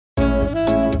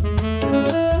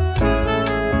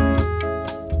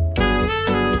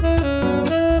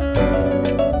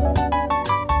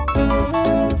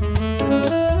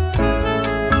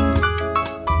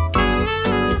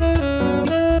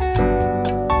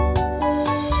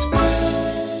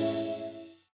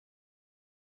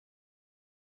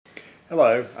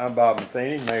Hello, I'm Bob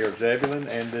Matheny, Mayor of Zebulon,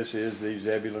 and this is the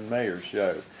Zebulon Mayor's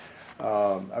Show.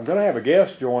 I'm going to have a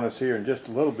guest join us here in just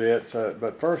a little bit,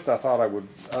 but first I thought I would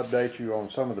update you on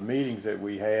some of the meetings that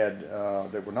we had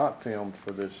that were not filmed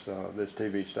for this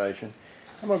TV station.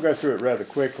 I'm going to go through it rather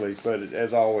quickly, but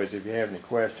as always, if you have any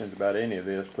questions about any of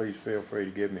this, please feel free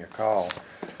to give me a call.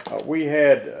 We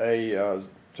had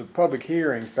some public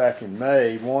hearings back in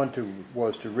May. One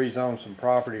was to rezone some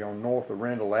property on north of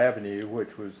Rendell Avenue,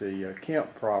 which was the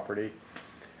Kemp property,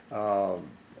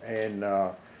 and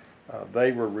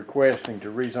they were requesting to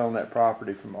rezone that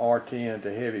property from R10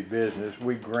 to heavy business.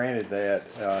 We granted that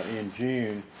in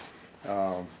June.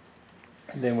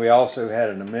 Then we also had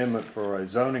an amendment for a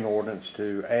zoning ordinance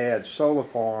to add solar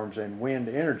farms and wind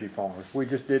energy farms. We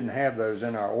just didn't have those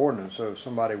in our ordinance, so if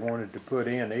somebody wanted to put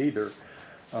in either,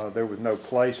 there was no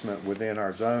placement within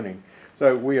our zoning.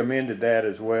 So we amended that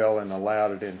as well and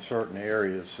allowed it in certain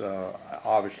areas,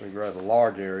 obviously rather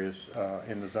large areas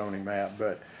in the zoning map,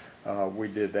 but we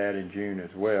did that in June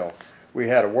as well. We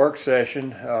had a work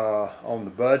session on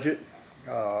the budget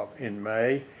in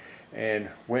May and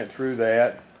went through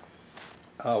that.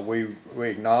 We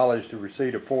acknowledged the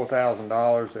receipt of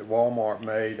 $4,000 that Walmart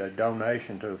made a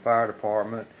donation to the fire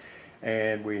department,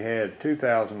 and we had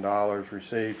 $2,000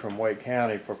 received from Wake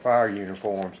County for fire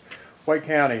uniforms. Wake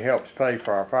County helps pay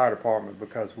for our fire department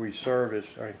because we service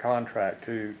and contract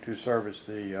to service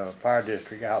the fire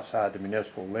district outside the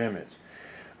municipal limits.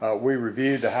 We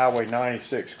reviewed the Highway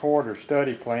 96 corridor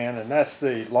study plan, and that's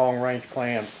the long-range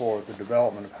plan for the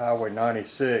development of Highway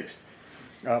 96,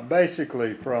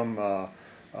 basically from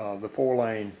the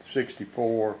 4-lane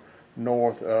 64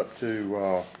 north up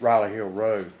to Riley Hill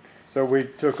Road. So we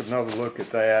took another look at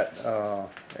that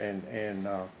and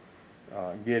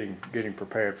getting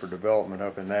prepared for development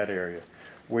up in that area.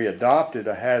 We adopted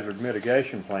a hazard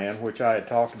mitigation plan, which I had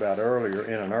talked about earlier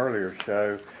in an earlier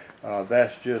show.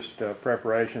 That's just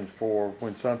preparations for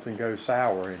when something goes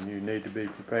sour and you need to be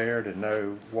prepared and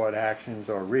know what actions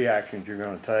or reactions you're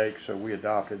going to take. So we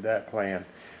adopted that plan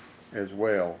as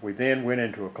well. We then went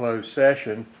into a closed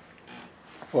session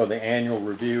for the annual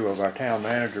review of our town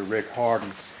manager, Rick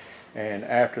Harden, and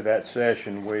after that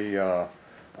session we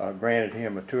granted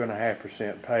him a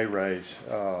 2.5% pay raise,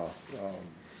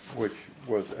 which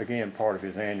was again part of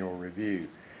his annual review.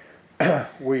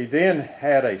 We then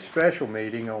had a special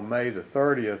meeting on May the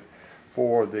 30th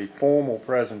for the formal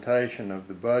presentation of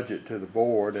the budget to the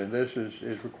board, and this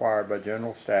is required by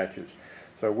general statutes.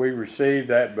 So we received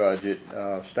that budget,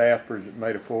 staff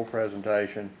made a full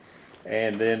presentation,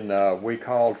 and then we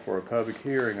called for a public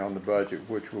hearing on the budget,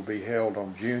 which will be held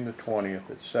on June the 20th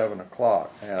at 7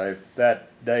 o'clock. Now, if that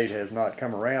date has not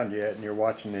come around yet and you're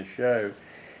watching this show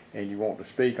and you want to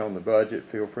speak on the budget,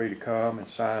 feel free to come and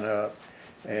sign up,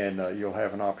 and you'll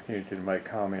have an opportunity to make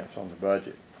comments on the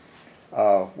budget.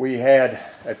 We had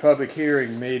a public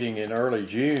hearing meeting in early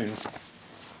June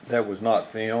that was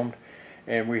not filmed,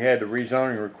 and we had the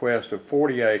rezoning request of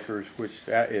 40 acres, which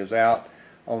is out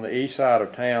on the east side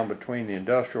of town between the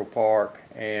industrial park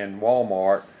and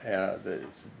Walmart,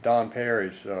 Don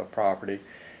Perry's property,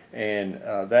 and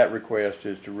that request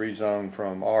is to rezone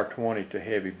from R20 to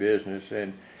heavy business,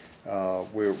 and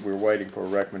we're waiting for a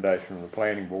recommendation from the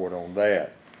planning board on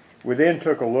that. We then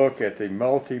took a look at the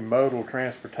multimodal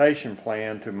transportation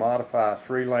plan to modify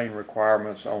 3-lane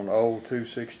requirements on Old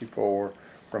 264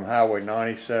 from Highway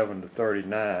 97 to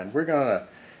 39. We're going to,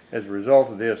 as a result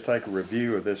of this, take a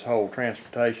review of this whole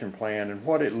transportation plan, and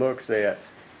what it looks at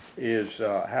is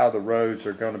how the roads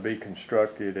are going to be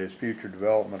constructed as future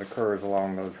development occurs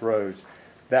along those roads.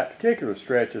 That particular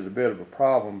stretch is a bit of a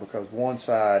problem because one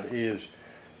side is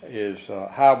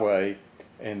highway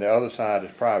and the other side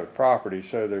is private property,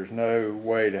 so there's no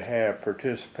way to have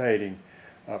participating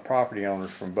property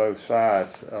owners from both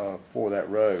sides for that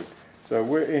road.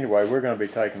 So anyway, we're going to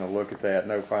be taking a look at that.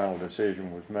 No final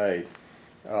decision was made.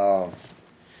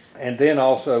 And then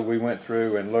also we went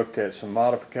through and looked at some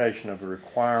modification of the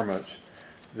requirements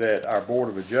that our Board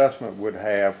of Adjustment would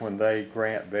have when they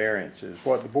grant variances.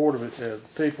 What the Board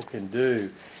of people can do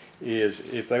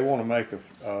is, if they want to make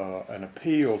an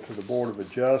appeal to the Board of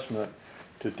Adjustment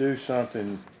to do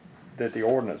something that the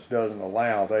ordinance doesn't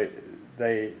allow,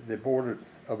 the Board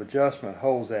of Adjustment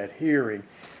holds that hearing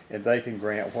and they can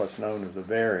grant what's known as a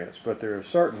variance. But there are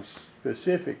certain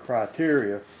specific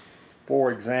criteria.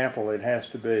 For example, it has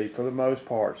to be, for the most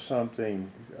part, something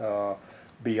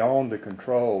beyond the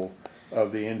control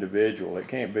of the individual. It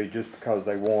can't be just because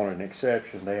they want an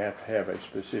exception. They have to have a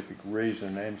specific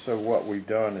reason. And so what we've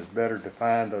done is better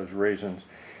define those reasons.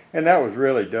 And that was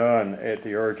really done at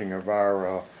the urging of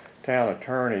our town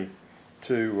attorney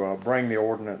to bring the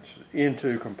ordinance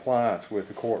into compliance with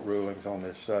the court rulings on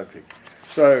this subject.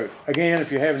 So again,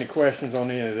 if you have any questions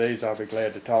on any of these, I'll be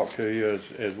glad to talk to you,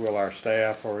 as will our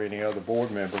staff or any other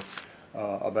board member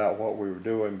about what we were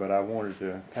doing, but I wanted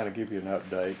to kind of give you an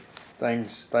update.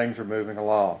 Things are moving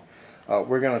along.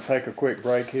 We're going to take a quick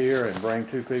break here and bring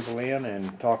two people in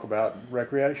and talk about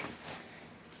recreation.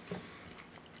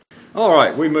 All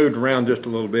right, we moved around just a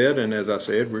little bit, and as I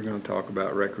said, we're going to talk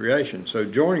about recreation. So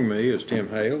joining me is Tim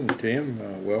Hale, and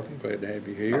Tim, welcome. Glad to have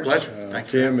you here. My pleasure.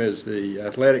 Thank you. Tim is the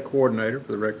athletic coordinator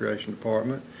for the recreation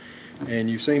department, and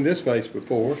you've seen this face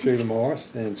before, Sheila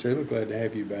Morris. And Sheila, glad to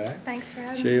have you back. Thanks for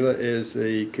having me. Sheila is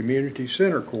the community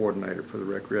center coordinator for the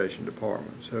recreation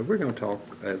department. So we're going to talk,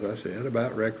 as I said,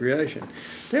 about recreation.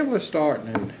 Tim, let's start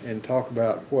and talk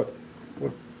about what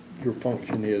your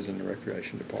function is in the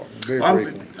recreation department, very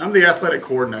briefly. I'm the athletic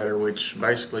coordinator, which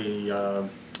basically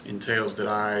entails that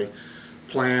I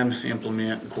plan,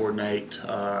 implement, and coordinate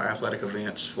athletic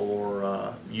events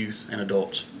for youth and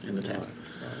adults in the town.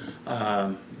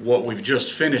 Right. What we've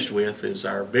just finished with is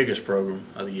our biggest program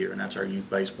of the year, and that's our youth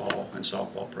baseball and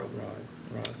softball program.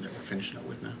 Right. That we're finishing up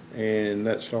with now. And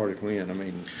that started when? I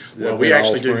mean, well, we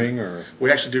actually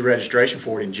do registration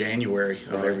for it in January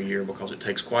of every year, because it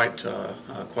takes quite a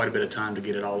bit of time to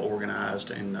get it all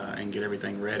organized and get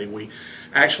everything ready. We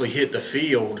actually hit the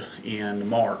field in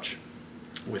March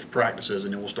with practices,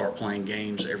 and then we'll start playing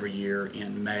games every year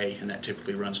in May, and that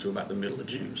typically runs to about the middle of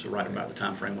June, so right about the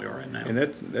time frame we are in now. And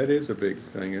that is a big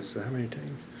thing. It's how many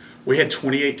teams? We had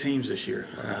 28 teams this year.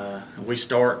 Wow. We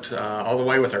start all the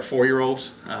way with our 4-year-olds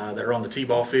that are on the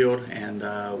t-ball field, and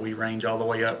we range all the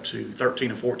way up to 13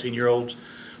 and 14-year-olds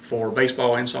for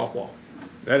baseball and softball.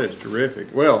 That is terrific.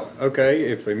 Well, okay,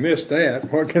 if they missed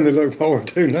that, what can they look forward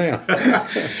to now?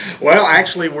 Well,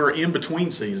 actually, we're in between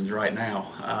seasons right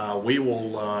now. We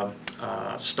will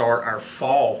start our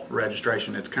fall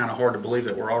registration. It's kind of hard to believe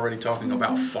that we're already talking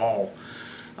about fall.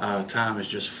 Time is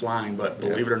just flying, but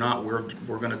believe it or not, we're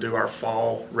going to do our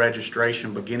fall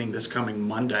registration beginning this coming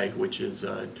Monday, which is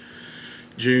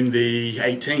June the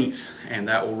 18th, and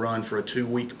that will run for a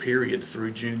 2-week period through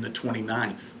June the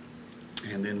 29th.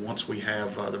 And then once we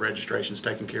have the registrations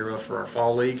taken care of for our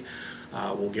fall league,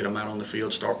 we'll get them out on the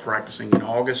field, start practicing in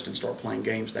August, and start playing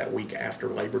games that week after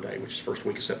Labor Day, which is first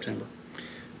week of September.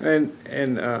 And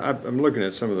I'm looking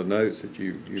at some of the notes that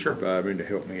you Sure. provide me to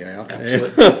help me out.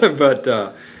 Absolutely.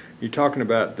 But you're talking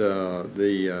about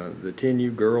the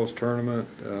 10U girls tournament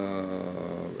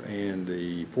and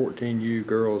the 14U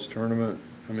girls tournament.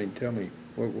 I mean, tell me,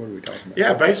 what are we talking about?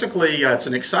 Yeah, basically, it's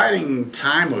an exciting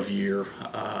time of year.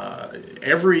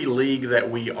 Every league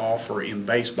that we offer in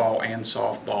baseball and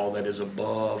softball that is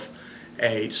above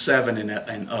age 7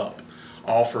 and up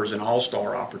offers an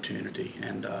all-star opportunity,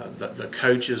 and the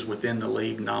coaches within the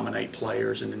league nominate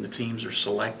players, and then the teams are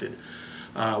selected.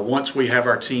 Once we have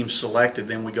our teams selected,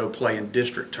 then we go play in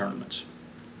district tournaments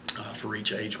for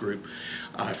each age group.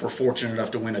 If we're fortunate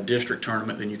enough to win a district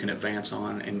tournament, then you can advance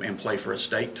on and play for a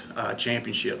state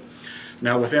championship.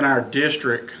 Now, within our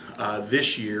district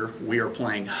this year, we are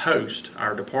playing host,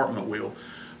 our department will,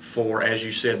 for, as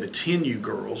you said, the 10U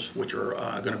girls, which are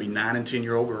going to be 9 and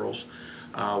 10-year-old girls.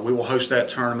 We will host that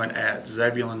tournament at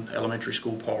Zebulon Elementary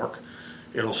School Park.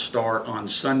 It'll start on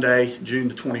Sunday, June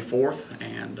the 24th,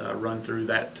 and run through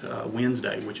that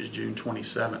Wednesday, which is June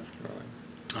 27th.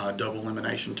 Right. Double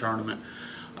elimination tournament.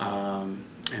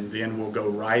 And then we'll go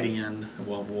right in.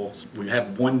 Well, we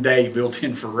have 1 day built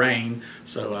in for rain,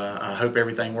 so I hope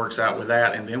everything works out with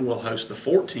that. And then we'll host the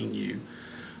 14U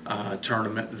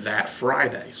tournament that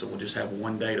Friday. So we'll just have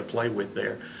 1 day to play with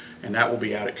there. And that will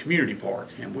be out at Community Park,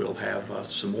 and we'll have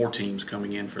some more teams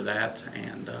coming in for that.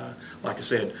 And like I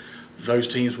said, those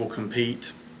teams will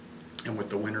compete, and with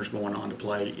the winners going on to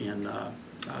play in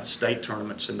state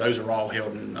tournaments, and those are all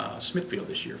held in Smithfield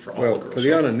this year for all the girls. Well, for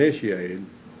the uninitiated,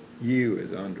 U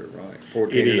is under, right?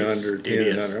 14 and under, 10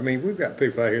 and under. I mean, we've got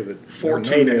people out here that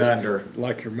 14 and under,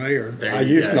 like your mayor. I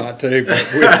used not to, but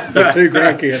with the 2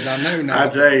 grandkids, I know now. I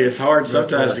tell you, it's hard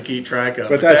sometimes to keep track of.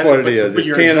 But that's what it is.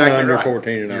 It's 10 and under, right.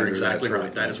 14 and under. You're exactly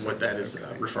right. That is what that is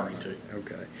referring to.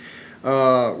 Okay.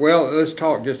 Well, let's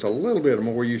talk just a little bit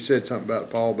more. You said something about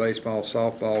fall baseball,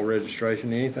 softball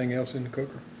registration. Anything else in the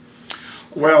cooker?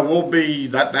 Well, we'll be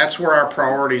that's where our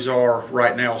priorities are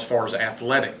right now as far as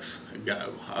athletics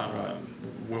go.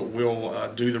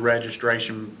 We'll do the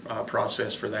registration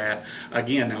process for that.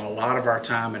 Again, now a lot of our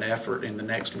time and effort in the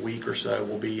next week or so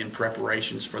will be in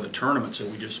preparations for the tournaments that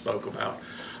we just spoke about.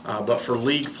 But for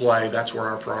league play, that's where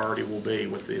our priority will be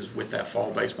with that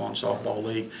fall baseball and softball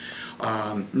league.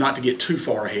 Not to get too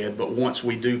far ahead, but once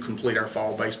we do complete our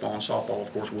fall baseball and softball,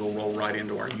 of course, we'll roll right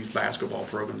into our youth basketball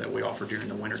program that we offer during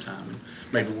the wintertime. And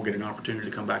maybe we'll get an opportunity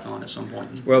to come back on at some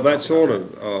point. Well, that's sort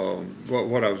of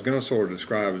what I was going to sort of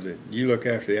describe is that you look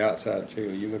after the outside,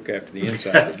 Sheila, you look after the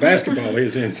inside. Basketball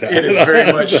is inside. It is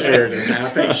very much shared, and I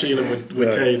think Sheila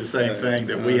would tell you the same thing,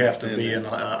 that we have to be and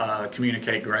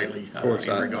communicate greatly in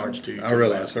regards to I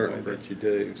realize certainly that you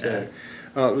do. So,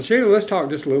 well, Sheila, let's talk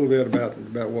just a little bit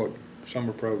about what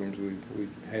summer programs we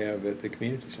have at the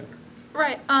community center.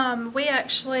 Right. We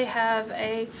actually have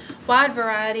a wide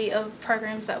variety of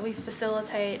programs that we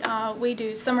facilitate. We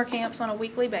do summer camps on a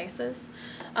weekly basis.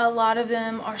 A lot of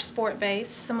them are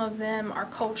sport-based. Some of them are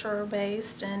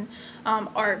culture-based and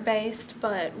art-based.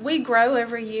 But we grow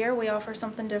every year. We offer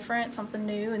something different, something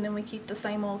new, and then we keep the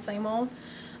same old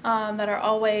that are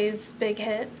always big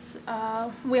hits.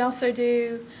 We also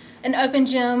do an open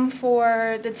gym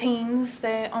for the teens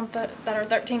that are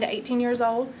 13 to 18 years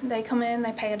old. They come in,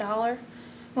 they pay $1.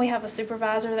 We have a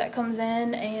supervisor that comes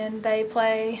in and they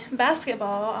play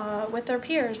basketball with their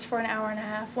peers for an hour and a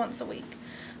half once a week.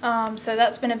 So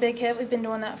that's been a big hit. We've been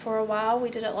doing that for a while. We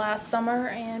did it last summer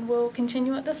and we'll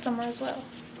continue it this summer as well.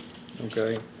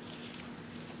 Okay.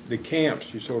 The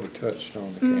camps, you sort of touched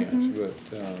on the camps, but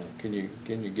can you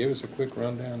give us a quick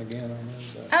rundown again on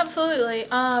those? Absolutely.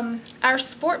 Our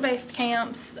sport-based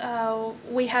camps,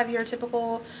 we have your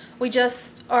typical, we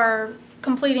just are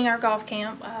completing our golf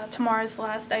camp. Tomorrow's the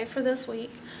last day for this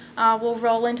week. We'll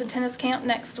roll into tennis camp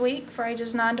next week for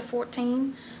ages 9 to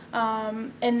 14.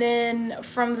 And then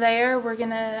from there, we're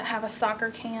going to have a soccer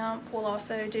camp. We'll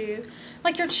also do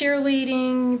like your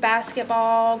cheerleading,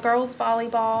 basketball, girls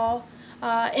volleyball.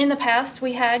 In the past,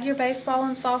 we had your baseball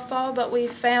and softball, but we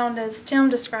found, as Tim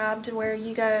described, where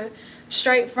you go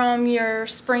straight from your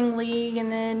spring league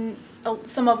and then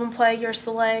some of them play your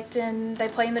select and they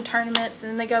play in the tournaments and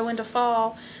then they go into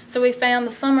fall. So we found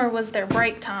the summer was their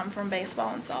break time from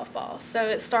baseball and softball. So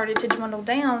it started to dwindle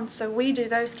down. So we do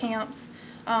those camps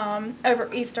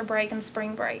over Easter break and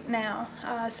spring break now.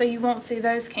 So you won't see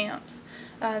those camps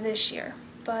this year.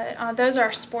 But those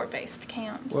are sport-based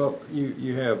camps. Well,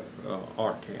 you have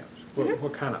art camps.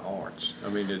 What kind of arts? I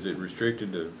mean, is it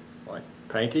restricted to like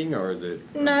painting, or is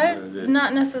it? No,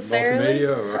 not necessarily.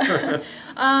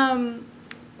 Multimedia,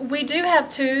 or we do have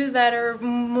two that are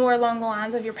more along the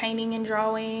lines of your painting and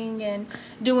drawing and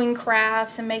doing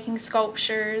crafts and making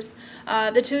sculptures.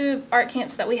 The two art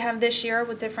camps that we have this year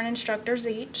with different instructors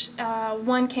each.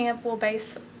 One camp will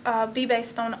be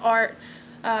based on art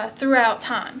throughout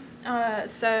time.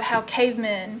 So how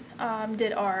cavemen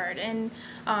did art and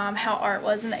how art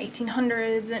was in the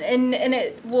 1800s, and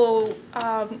it will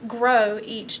grow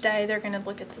each day. They're going to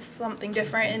look at something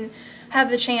different and have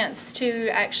the chance to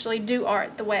actually do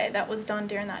art the way that was done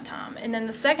during that time. And then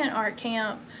the second art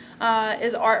camp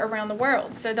is art around the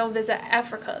world. So they'll visit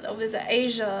Africa, they'll visit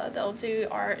Asia, they'll do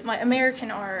art like American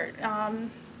art,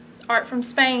 art from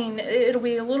Spain. It'll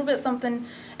be a little bit something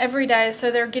every day, so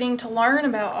they're getting to learn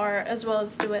about art as well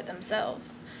as do it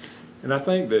themselves. And I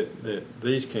think that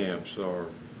these camps are,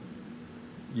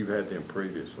 you've had them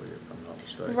previously, if I'm not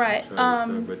mistaken. Right.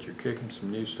 But you're kicking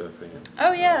some new stuff in.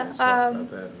 Oh yeah. Let's talk about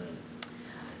that in a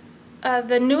minute.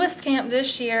 The newest camp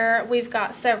this year, we've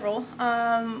got several.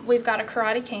 We've got a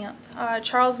karate camp.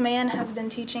 Charles Mann has been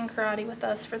teaching karate with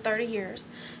us for 30 years.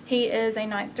 He is a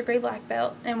 9th degree black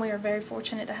belt, and we are very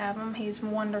fortunate to have him. He's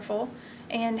wonderful.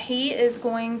 And he is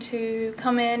going to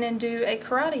come in and do a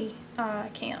karate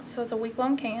camp. So it's a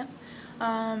week-long camp.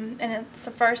 And it's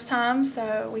the first time,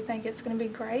 so we think it's going to be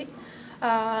great.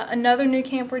 Another new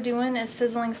camp we're doing is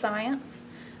Sizzling Science.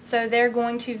 So they're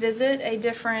going to visit a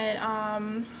different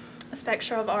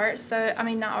spectrum of art. So, I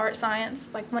mean, not art science.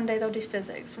 Like one day they'll do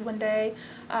physics, one day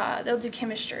they'll do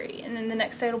chemistry, and then the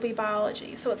next day it'll be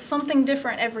biology. So it's something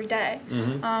different every day.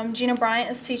 Mm-hmm. Gina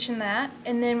Bryant is teaching that.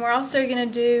 And then we're also going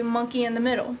to do Monkey in the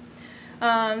Middle.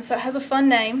 So it has a fun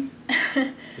name.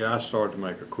 Yeah, I started to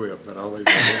make a quip, but I'll leave it.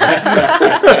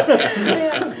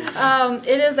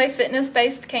 It is a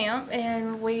fitness-based camp,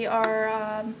 and we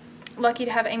are lucky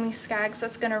to have Amy Skaggs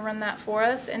that's going to run that for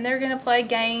us. And they're going to play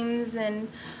games, and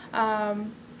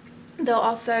they'll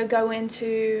also go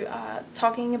into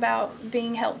talking about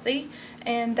being healthy,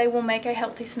 and they will make a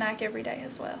healthy snack every day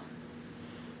as well.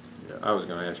 Yeah, I was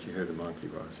going to ask you who the monkey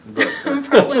was. But,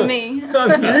 Probably me.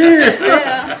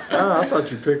 Yeah. I thought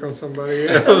you'd pick on somebody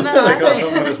else. No, Because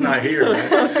someone that's not here.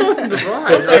 Right?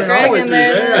 Right. Put Greg in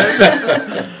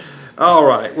there. All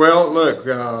right. Well, look,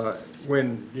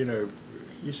 when,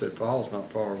 you said fall's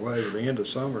not far away, but the end of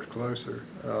summer's closer.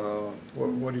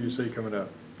 What do you see coming up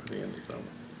for the end of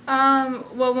summer?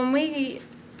 Well, when we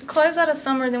close out of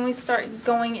summer, then we start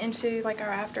going into like our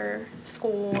after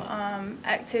school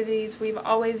activities. We've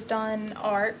always done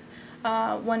art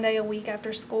 1 day a week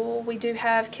after school. We do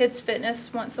have kids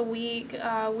fitness once a week.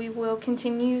 We will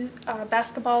continue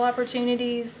basketball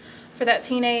opportunities for that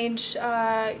teenage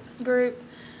group.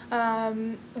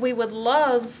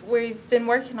 We've been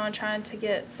working on trying to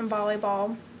get some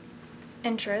volleyball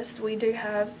interest. We do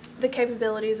have the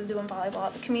capabilities of doing volleyball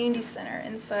at the community center,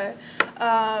 and so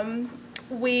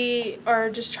we are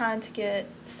just trying to get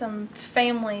some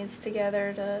families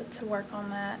together to work on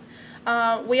that.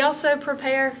 We also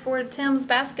prepare for Tim's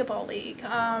basketball league.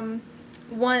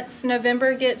 Once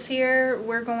November gets here,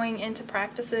 we're going into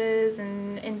practices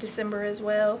and in December as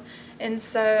well. And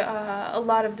so a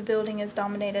lot of the building is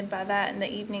dominated by that in the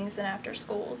evenings and after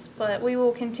schools. But we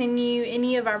will continue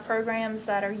any of our programs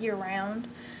that are year-round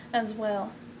as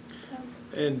well. So.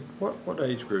 And what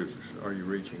age groups are you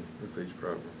reaching with these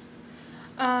programs?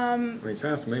 I mean, it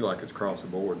sounds to me like it's across the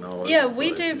board and all. Yeah,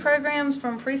 we do programs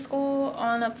from preschool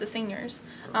on up to seniors.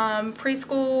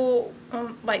 Preschool,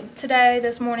 like today,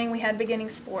 this morning, we had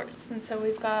beginning sports, and so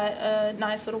we've got a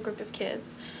nice little group of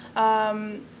kids.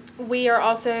 We are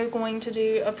also going to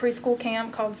do a preschool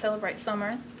camp called Celebrate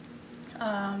Summer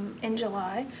in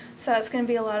July, so it's going to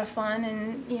be a lot of fun,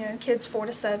 and kids 4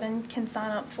 to 7 can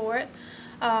sign up for it.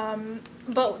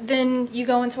 But then you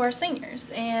go into our seniors,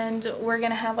 and we're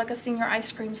going to have like a senior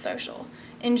ice cream social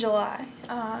in July.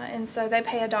 And so they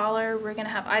pay $1. We're going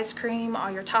to have ice cream,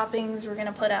 all your toppings. We're going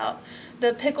to put out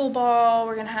the pickleball.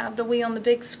 We're going to have the Wii on the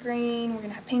big screen. We're going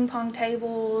to have ping pong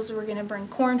tables. We're going to bring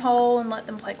cornhole and let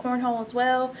them play cornhole as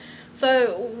well.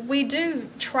 So we do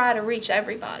try to reach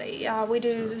everybody. We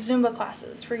do Zumba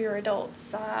classes for your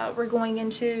adults. We're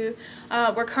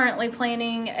currently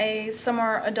planning a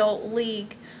summer adult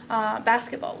league,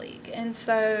 basketball league. And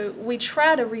so we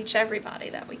try to reach everybody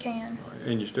that we can.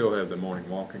 And you still have the morning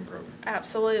walking program.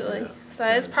 Absolutely. Yeah. So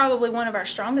it's probably one of our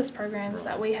strongest programs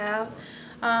that we have.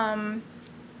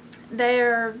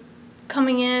 They're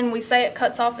coming in, we say it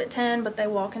cuts off at 10, but they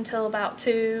walk until about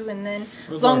 2, and then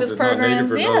as long as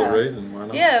programs,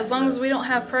 as long as we don't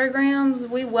have programs,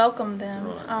 we welcome them.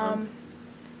 Right.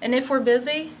 And if we're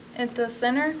busy at the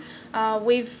center,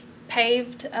 we've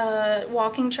paved a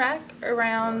walking track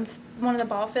around one of the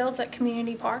ball fields at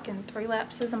Community Park, and 3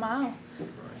 laps is a mile. Right.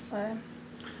 So.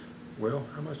 Well,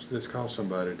 how much does this cost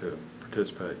somebody to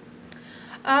participate?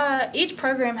 Each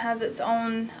program has its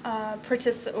own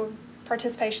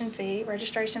participation fee,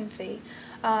 registration fee.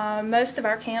 Most of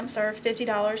our camps are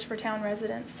 $50 for town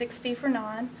residents, $60 for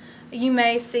non. You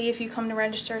may see if you come to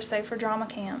register, say for drama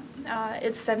camp,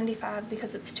 it's $75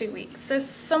 because it's 2 weeks. So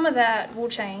some of that will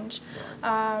change.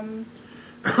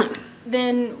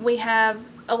 Then we have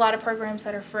a lot of programs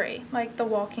that are free, like the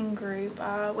walking group.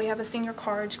 We have a senior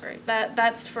cards group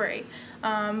that's free.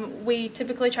 We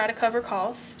typically try to cover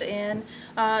costs, and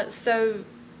so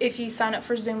if you sign up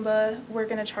for Zumba, we're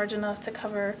going to charge enough to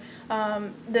cover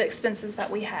the expenses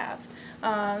that we have.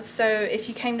 So if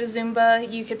you came to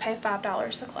Zumba, you could pay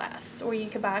 $5 a class, or you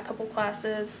could buy a couple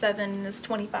classes. 7 is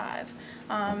 $25,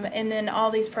 and then all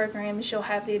these programs, you'll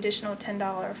have the additional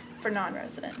 $10 for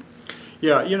non-residents.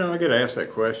 Yeah, I get asked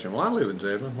that question. Well, I live in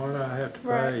Zebulon. Why do I have to pay?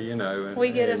 Right. And, we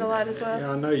get it a lot as well.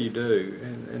 Yeah, I know you do.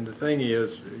 And the thing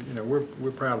is,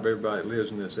 we're proud of everybody that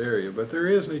lives in this area, but there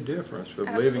is a difference of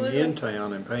living in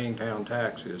town and paying town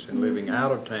taxes and living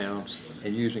out of town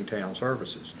and using town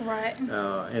services. Right.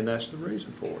 And that's the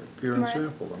reason for it, pure and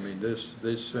simple. I mean,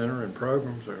 this center and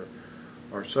programs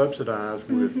are subsidized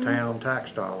with town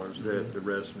tax dollars that the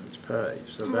residents pay.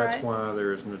 So that's why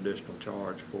there is an additional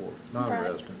charge for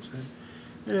non-residents.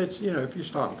 And it's, if you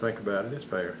stop and think about it, it's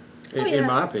fair. In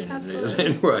my opinion, it is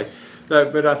anyway.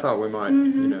 But I thought we might,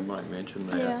 might mention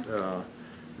that. Yeah.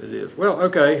 It is. Well,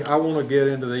 okay, I want to get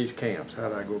into these camps. How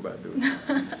do I go about doing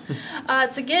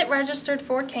that? To get registered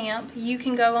for camp, you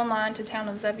can go online to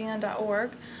townofzebulon.org.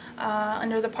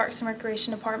 Under the Parks and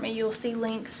Recreation Department, you'll see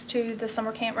links to the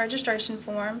summer camp registration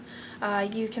form.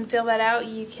 You can fill that out.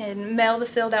 You can mail the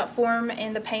filled out form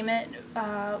and the payment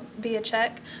via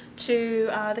check to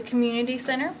the community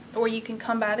center, or you can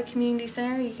come by the community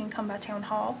center. You can come by town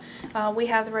hall. We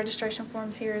have the registration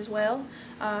forms here as well.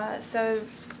 So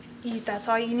that's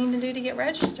all you need to do to get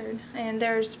registered. And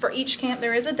for each camp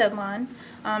there is a deadline.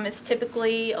 It's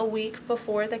typically a week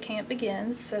before the camp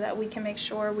begins, so that we can make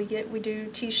sure we do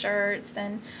t-shirts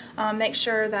and make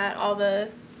sure that all the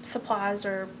supplies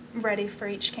are ready for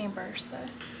each camper. So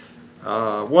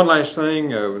One last thing,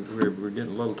 we're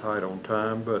getting a little tight on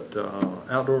time, but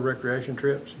outdoor recreation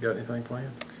trips, you got anything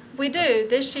planned? We do.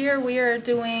 This year we are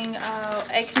doing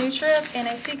a canoe trip and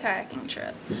a sea kayaking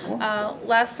trip.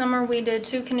 Last summer we did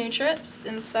 2 canoe trips,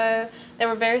 and so they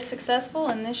were very successful,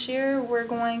 and this year we're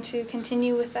going to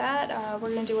continue with that.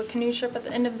 We're going to do a canoe trip at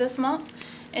the end of this month,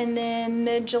 and then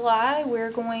mid-July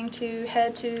we're going to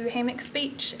head to Hammocks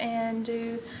Beach and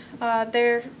do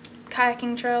their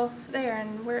kayaking trail there,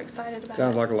 and we're excited about it.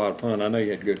 Sounds like a lot of fun. I know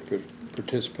you had good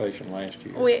participation last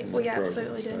year. We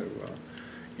absolutely did. So,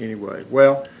 anyway,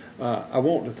 well, I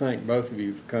want to thank both of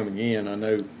you for coming in. I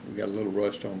know we got a little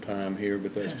rushed on time here,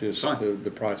 but that's just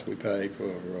the price we pay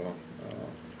for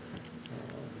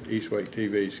Eastwake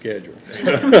TV's schedule.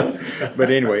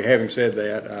 But anyway, having said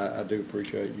that, I do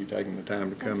appreciate you taking the time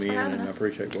to come in, and I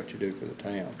appreciate what you do for the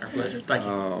town. Our pleasure. Thank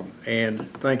you.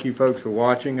 And thank you folks for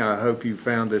watching. I hope you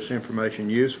found this information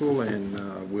useful,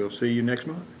 and we'll see you next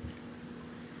month.